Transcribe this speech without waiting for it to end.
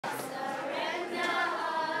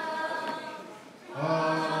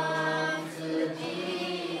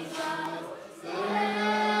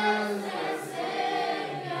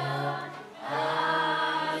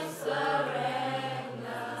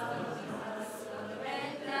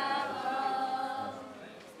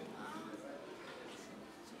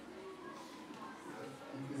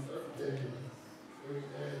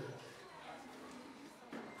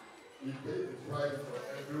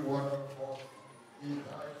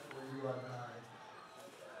for you and I.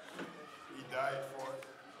 He died for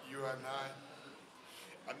you and I.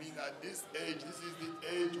 I mean, at this age, this is the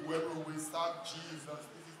age where we serve Jesus.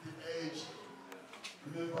 This is the age.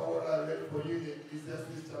 Remember what I read for you in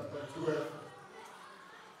Ecclesiastes chapter 12.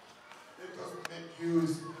 Let us make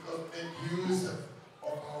use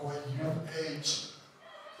of our young age.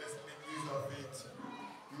 Let's make use of it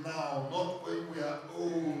now, not when we are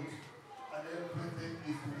old and everything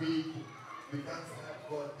is weak. We can't serve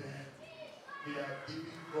God then. We are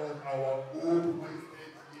giving God our old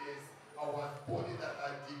wasted years, our body that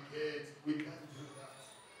are decayed. We can't do that.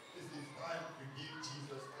 This is time to give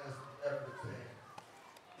Jesus Christ everything.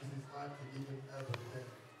 This is time to give him everything.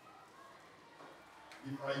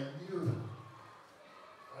 If I knew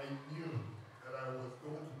that I was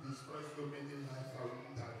going to destroy so many lives, I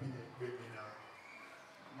wouldn't have been a criminal.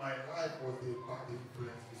 My life was a bad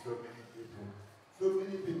influence to so many people. So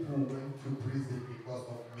many people went to prison because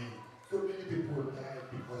of me. So many people died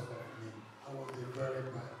because of me. I was a very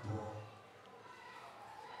bad boy.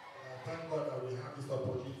 Thank God that we have this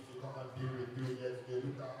opportunity to come and be with you here today.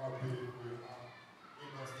 Look at how beautiful you are. In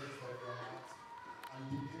the states of your heart. And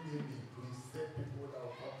the enemy will set people that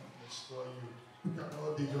will come to destroy you. Look at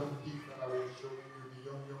all the young kids that I was showing you, the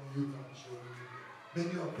young youth I'm showing you.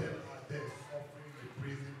 Many of them are there suffering in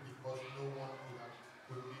prison because no one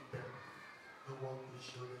could meet them. No one could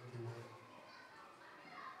show them the way.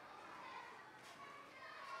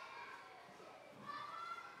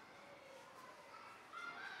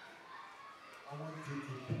 I want you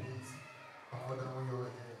to please bow down your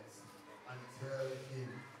heads and tell him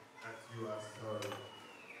that you are sorry.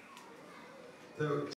 So